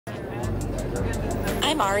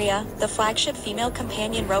Aria, the flagship female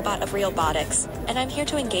companion robot of Realbotics, and I'm here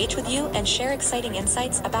to engage with you and share exciting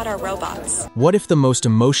insights about our robots. What if the most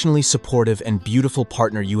emotionally supportive and beautiful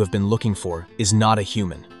partner you have been looking for is not a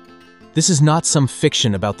human? This is not some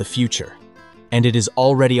fiction about the future, and it is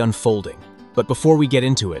already unfolding. But before we get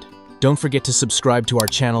into it, don't forget to subscribe to our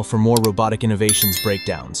channel for more robotic innovations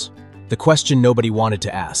breakdowns. The question nobody wanted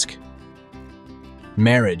to ask.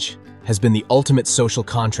 Marriage has been the ultimate social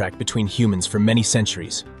contract between humans for many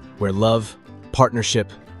centuries, where love,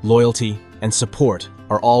 partnership, loyalty, and support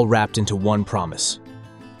are all wrapped into one promise.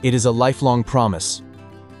 It is a lifelong promise,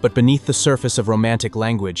 but beneath the surface of romantic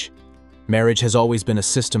language, marriage has always been a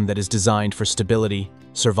system that is designed for stability,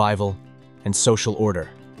 survival, and social order.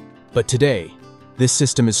 But today, this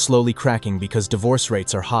system is slowly cracking because divorce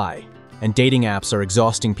rates are high, and dating apps are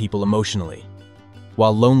exhausting people emotionally,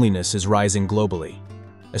 while loneliness is rising globally,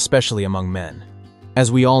 especially among men. As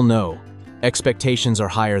we all know, expectations are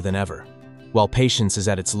higher than ever, while patience is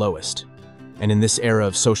at its lowest. And in this era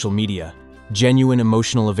of social media, genuine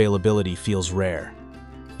emotional availability feels rare.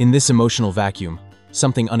 In this emotional vacuum,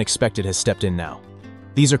 something unexpected has stepped in now.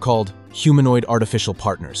 These are called humanoid artificial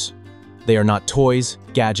partners. They are not toys,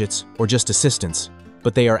 gadgets, or just assistants,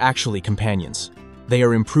 but they are actually companions. They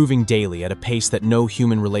are improving daily at a pace that no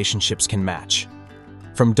human relationships can match.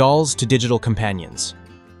 From dolls to digital companions.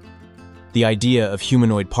 The idea of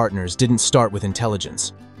humanoid partners didn't start with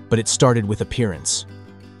intelligence, but it started with appearance.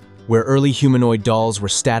 Where early humanoid dolls were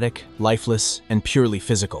static, lifeless, and purely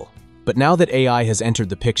physical. But now that AI has entered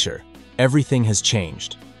the picture, everything has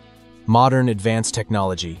changed. Modern advanced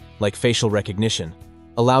technology, like facial recognition,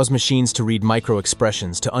 allows machines to read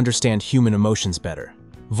micro-expressions to understand human emotions better.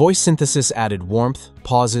 Voice synthesis added warmth,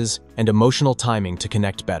 pauses, and emotional timing to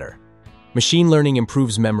connect better. Machine learning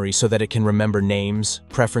improves memory so that it can remember names,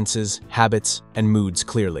 preferences, habits, and moods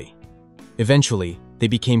clearly. Eventually, they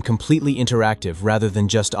became completely interactive rather than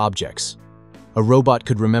just objects. A robot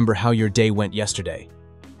could remember how your day went yesterday,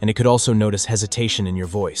 and it could also notice hesitation in your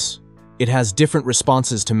voice. It has different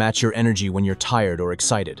responses to match your energy when you're tired or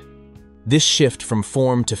excited. This shift from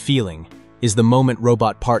form to feeling is the moment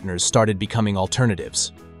robot partners started becoming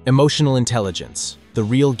alternatives. Emotional intelligence, the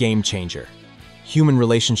real game changer. Human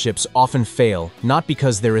relationships often fail not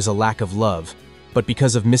because there is a lack of love, but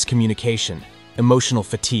because of miscommunication, emotional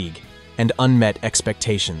fatigue, and unmet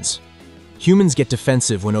expectations. Humans get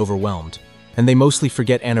defensive when overwhelmed, and they mostly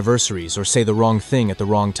forget anniversaries or say the wrong thing at the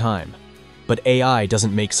wrong time. But AI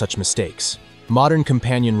doesn't make such mistakes. Modern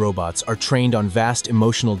companion robots are trained on vast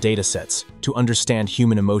emotional datasets to understand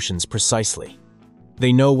human emotions precisely.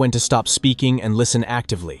 They know when to stop speaking and listen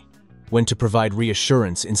actively, when to provide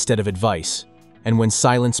reassurance instead of advice, and when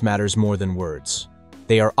silence matters more than words.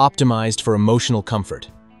 They are optimized for emotional comfort,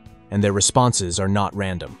 and their responses are not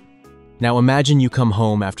random. Now imagine you come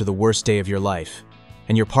home after the worst day of your life,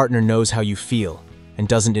 and your partner knows how you feel and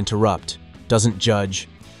doesn't interrupt, doesn't judge,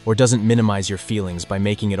 or doesn't minimize your feelings by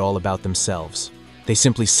making it all about themselves. They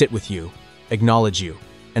simply sit with you, acknowledge you,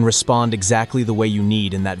 and respond exactly the way you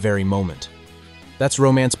need in that very moment. That's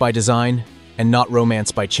romance by design, and not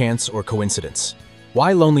romance by chance or coincidence.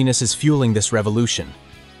 Why loneliness is fueling this revolution?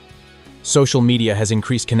 Social media has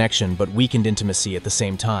increased connection but weakened intimacy at the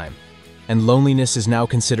same time. And loneliness is now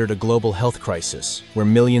considered a global health crisis, where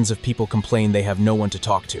millions of people complain they have no one to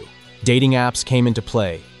talk to. Dating apps came into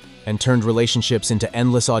play and turned relationships into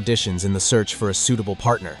endless auditions in the search for a suitable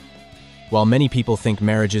partner. While many people think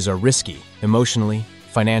marriages are risky, emotionally,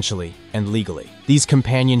 financially, and legally, these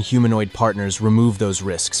companion humanoid partners remove those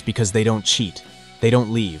risks because they don't cheat, they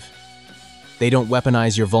don't leave, they don't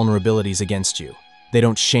weaponize your vulnerabilities against you, they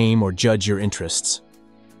don't shame or judge your interests,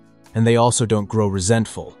 and they also don't grow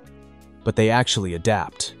resentful, but they actually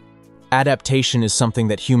adapt. Adaptation is something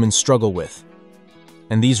that humans struggle with,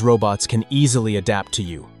 and these robots can easily adapt to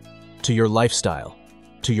you, to your lifestyle,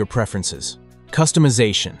 to your preferences.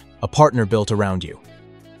 Customization, a partner built around you.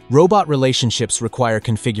 Robot relationships require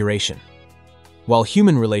configuration, while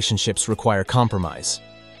human relationships require compromise.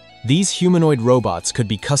 These humanoid robots could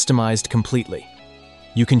be customized completely.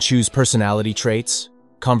 You can choose personality traits,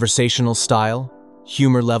 conversational style,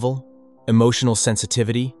 humor level, emotional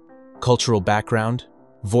sensitivity, cultural background,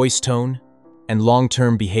 voice tone, and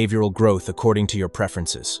long-term behavioral growth according to your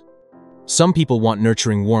preferences. Some people want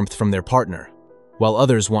nurturing warmth from their partner, while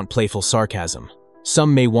others want playful sarcasm.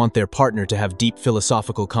 Some may want their partner to have deep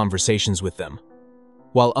philosophical conversations with them,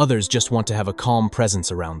 while others just want to have a calm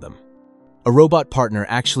presence around them. A robot partner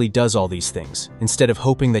actually does all these things, instead of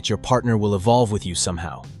hoping that your partner will evolve with you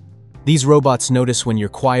somehow. These robots notice when you're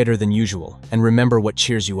quieter than usual and remember what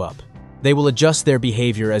cheers you up. They will adjust their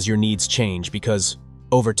behavior as your needs change because,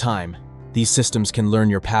 over time, These systems can learn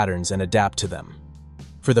your patterns and adapt to them.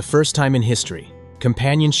 For the first time in history,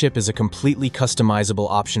 companionship is a completely customizable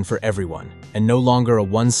option for everyone, and no longer a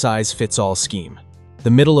one-size-fits-all scheme.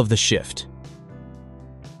 The middle of the shift.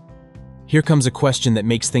 Here comes a question that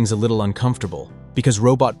makes things a little uncomfortable, because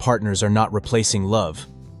robot partners are not replacing love,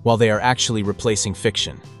 while they are actually replacing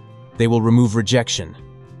fiction. They will remove rejection,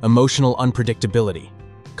 emotional unpredictability,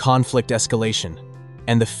 conflict escalation,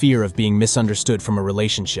 and the fear of being misunderstood from a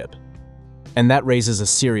relationship. And that raises a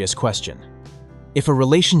serious question. If a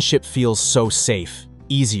relationship feels so safe,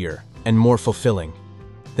 easier, and more fulfilling,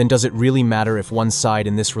 then does it really matter if one side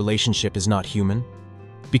in this relationship is not human?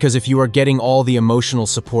 Because if you are getting all the emotional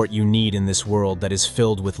support you need in this world that is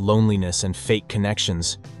filled with loneliness and fake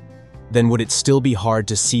connections, then would it still be hard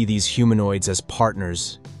to see these humanoids as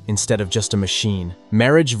partners instead of just a machine?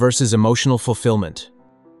 Marriage versus emotional fulfillment.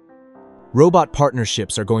 Robot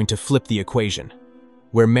partnerships are going to flip the equation,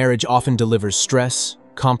 where marriage often delivers stress,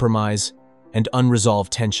 compromise, and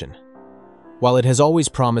unresolved tension, while it has always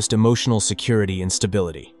promised emotional security and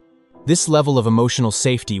stability. This level of emotional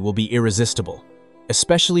safety will be irresistible,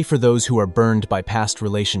 especially for those who are burned by past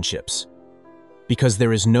relationships, because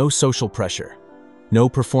there is no social pressure, no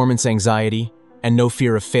performance anxiety, and no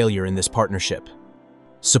fear of failure in this partnership.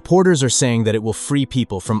 Supporters are saying that it will free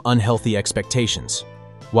people from unhealthy expectations,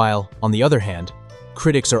 while, on the other hand,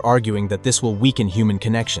 critics are arguing that this will weaken human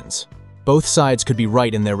connections. Both sides could be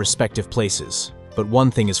right in their respective places, but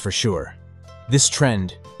one thing is for sure. This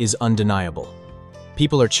trend is undeniable.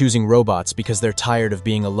 People are choosing robots because they're tired of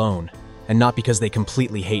being alone, and not because they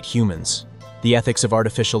completely hate humans. The ethics of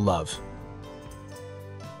artificial love.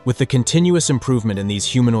 With the continuous improvement in these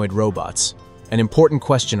humanoid robots, an important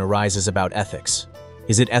question arises about ethics.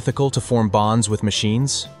 Is it ethical to form bonds with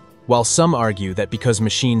machines? While some argue that because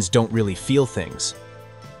machines don't really feel things,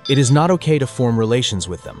 it is not okay to form relations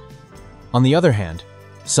with them. On the other hand,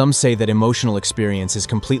 some say that emotional experience is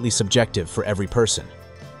completely subjective for every person,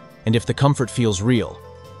 and if the comfort feels real,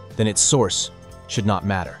 then its source should not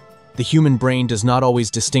matter. The human brain does not always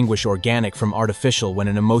distinguish organic from artificial when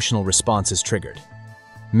an emotional response is triggered.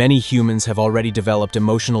 Many humans have already developed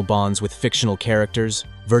emotional bonds with fictional characters,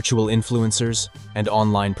 virtual influencers, and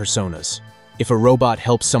online personas. If a robot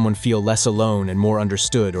helps someone feel less alone and more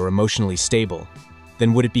understood or emotionally stable,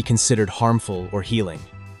 then would it be considered harmful or healing?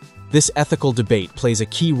 This ethical debate plays a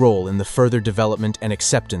key role in the further development and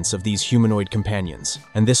acceptance of these humanoid companions,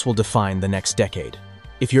 and this will define the next decade.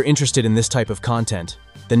 If you're interested in this type of content,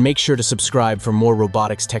 then make sure to subscribe for more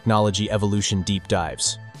robotics technology evolution deep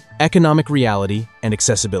dives. Economic reality and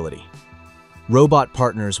accessibility. Robot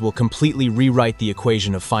partners will completely rewrite the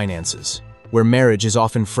equation of finances, where marriage is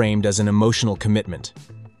often framed as an emotional commitment.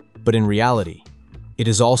 But in reality, it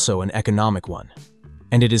is also an economic one,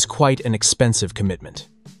 and it is quite an expensive commitment.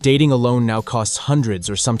 Dating alone now costs hundreds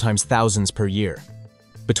or sometimes thousands per year.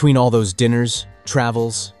 Between all those dinners,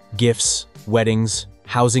 travels, gifts, weddings,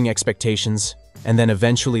 housing expectations, and then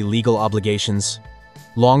eventually legal obligations,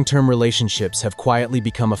 long-term relationships have quietly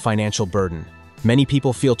become a financial burden. Many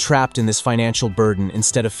people feel trapped in this financial burden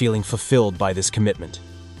instead of feeling fulfilled by this commitment.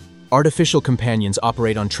 Artificial companions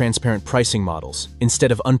operate on transparent pricing models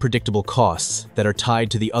instead of unpredictable costs that are tied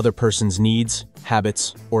to the other person's needs,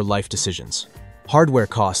 habits, or life decisions. Hardware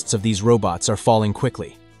costs of these robots are falling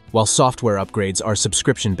quickly, while software upgrades are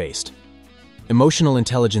subscription-based. Emotional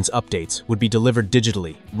intelligence updates would be delivered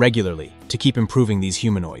digitally, regularly, to keep improving these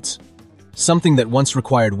humanoids. Something that once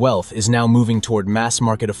required wealth is now moving toward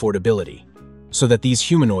mass-market affordability, so that these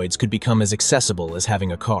humanoids could become as accessible as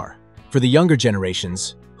having a car. For the younger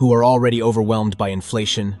generations, who are already overwhelmed by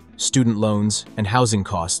inflation, student loans, and housing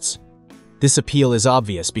costs, this appeal is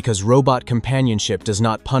obvious because robot companionship does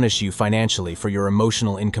not punish you financially for your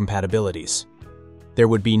emotional incompatibilities. There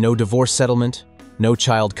would be no divorce settlement, no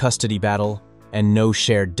child custody battle, and no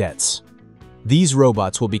shared debts. These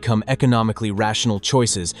robots will become economically rational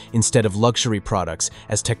choices instead of luxury products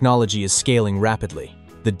as technology is scaling rapidly.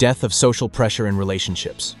 The death of social pressure in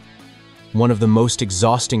relationships. One of the most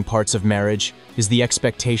exhausting parts of marriage is the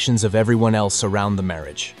expectations of everyone else around the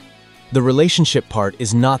marriage. The relationship part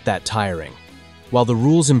is not that tiring, while the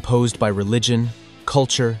rules imposed by religion,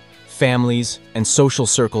 culture, families, and social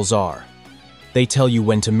circles are. They tell you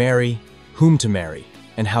when to marry, whom to marry,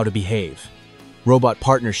 and how to behave. Robot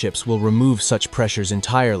partnerships will remove such pressures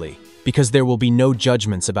entirely because there will be no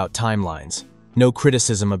judgments about timelines, no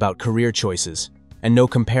criticism about career choices, and no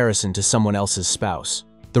comparison to someone else's spouse.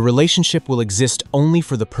 The relationship will exist only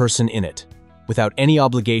for the person in it, without any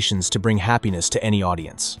obligations to bring happiness to any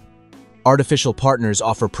audience. Artificial partners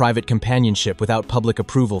offer private companionship without public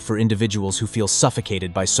approval for individuals who feel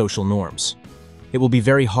suffocated by social norms. It will be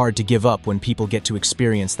very hard to give up when people get to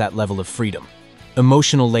experience that level of freedom.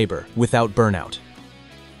 Emotional labor without burnout.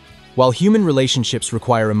 While human relationships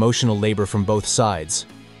require emotional labor from both sides,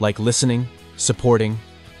 like listening, supporting,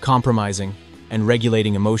 compromising, and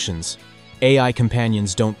regulating emotions, AI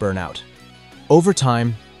companions don't burn out. Over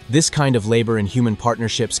time, this kind of labor in human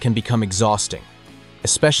partnerships can become exhausting,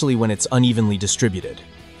 especially when it's unevenly distributed.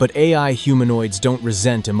 But AI humanoids don't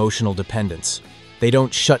resent emotional dependence. They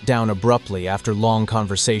don't shut down abruptly after long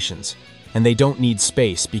conversations, and they don't need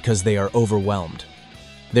space because they are overwhelmed.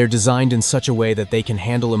 They're designed in such a way that they can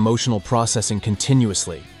handle emotional processing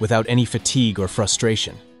continuously, without any fatigue or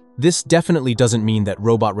frustration. This definitely doesn't mean that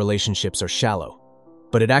robot relationships are shallow,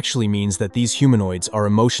 but it actually means that these humanoids are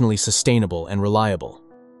emotionally sustainable and reliable.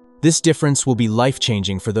 This difference will be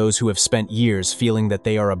life-changing for those who have spent years feeling that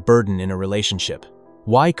they are a burden in a relationship.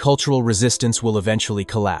 Why cultural resistance will eventually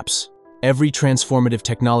collapse. Every transformative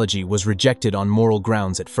technology was rejected on moral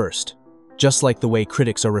grounds at first, just like the way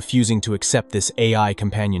critics are refusing to accept this AI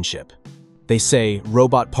companionship. They say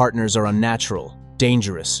robot partners are unnatural,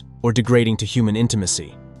 dangerous, or degrading to human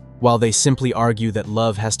intimacy, while they simply argue that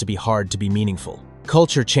love has to be hard to be meaningful.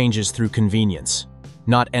 Culture changes through convenience,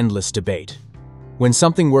 not endless debate. When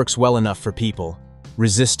something works well enough for people,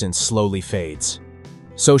 resistance slowly fades.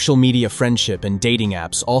 Social media friendship and dating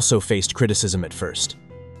apps also faced criticism at first,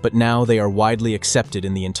 but now they are widely accepted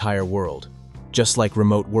in the entire world, just like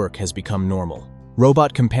remote work has become normal.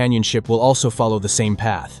 Robot companionship will also follow the same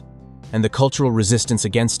path, and the cultural resistance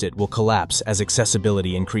against it will collapse as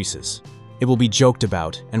accessibility increases. It will be joked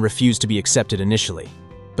about and refused to be accepted initially,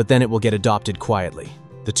 but then it will get adopted quietly.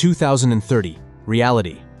 The 2030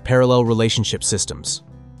 reality, parallel relationship systems.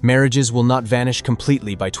 Marriages will not vanish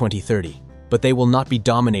completely by 2030, but they will not be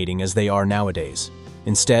dominating as they are nowadays.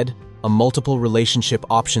 Instead, a multiple relationship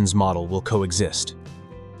options model will coexist.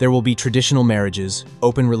 There will be traditional marriages,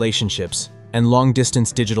 open relationships, and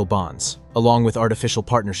long-distance digital bonds, along with artificial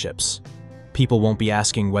partnerships. People won't be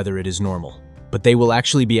asking whether it is normal, but they will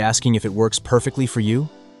actually be asking if it works perfectly for you.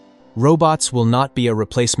 Robots will not be a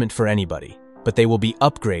replacement for anybody, but they will be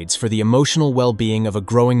upgrades for the emotional well-being of a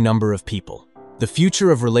growing number of people. The future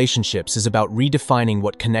of relationships is about redefining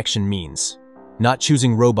what connection means, not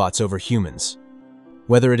choosing robots over humans.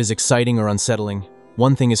 Whether it is exciting or unsettling,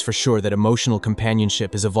 one thing is for sure, that emotional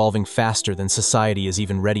companionship is evolving faster than society is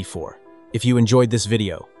even ready for. If you enjoyed this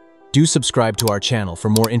video, do subscribe to our channel for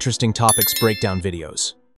more interesting topics breakdown videos.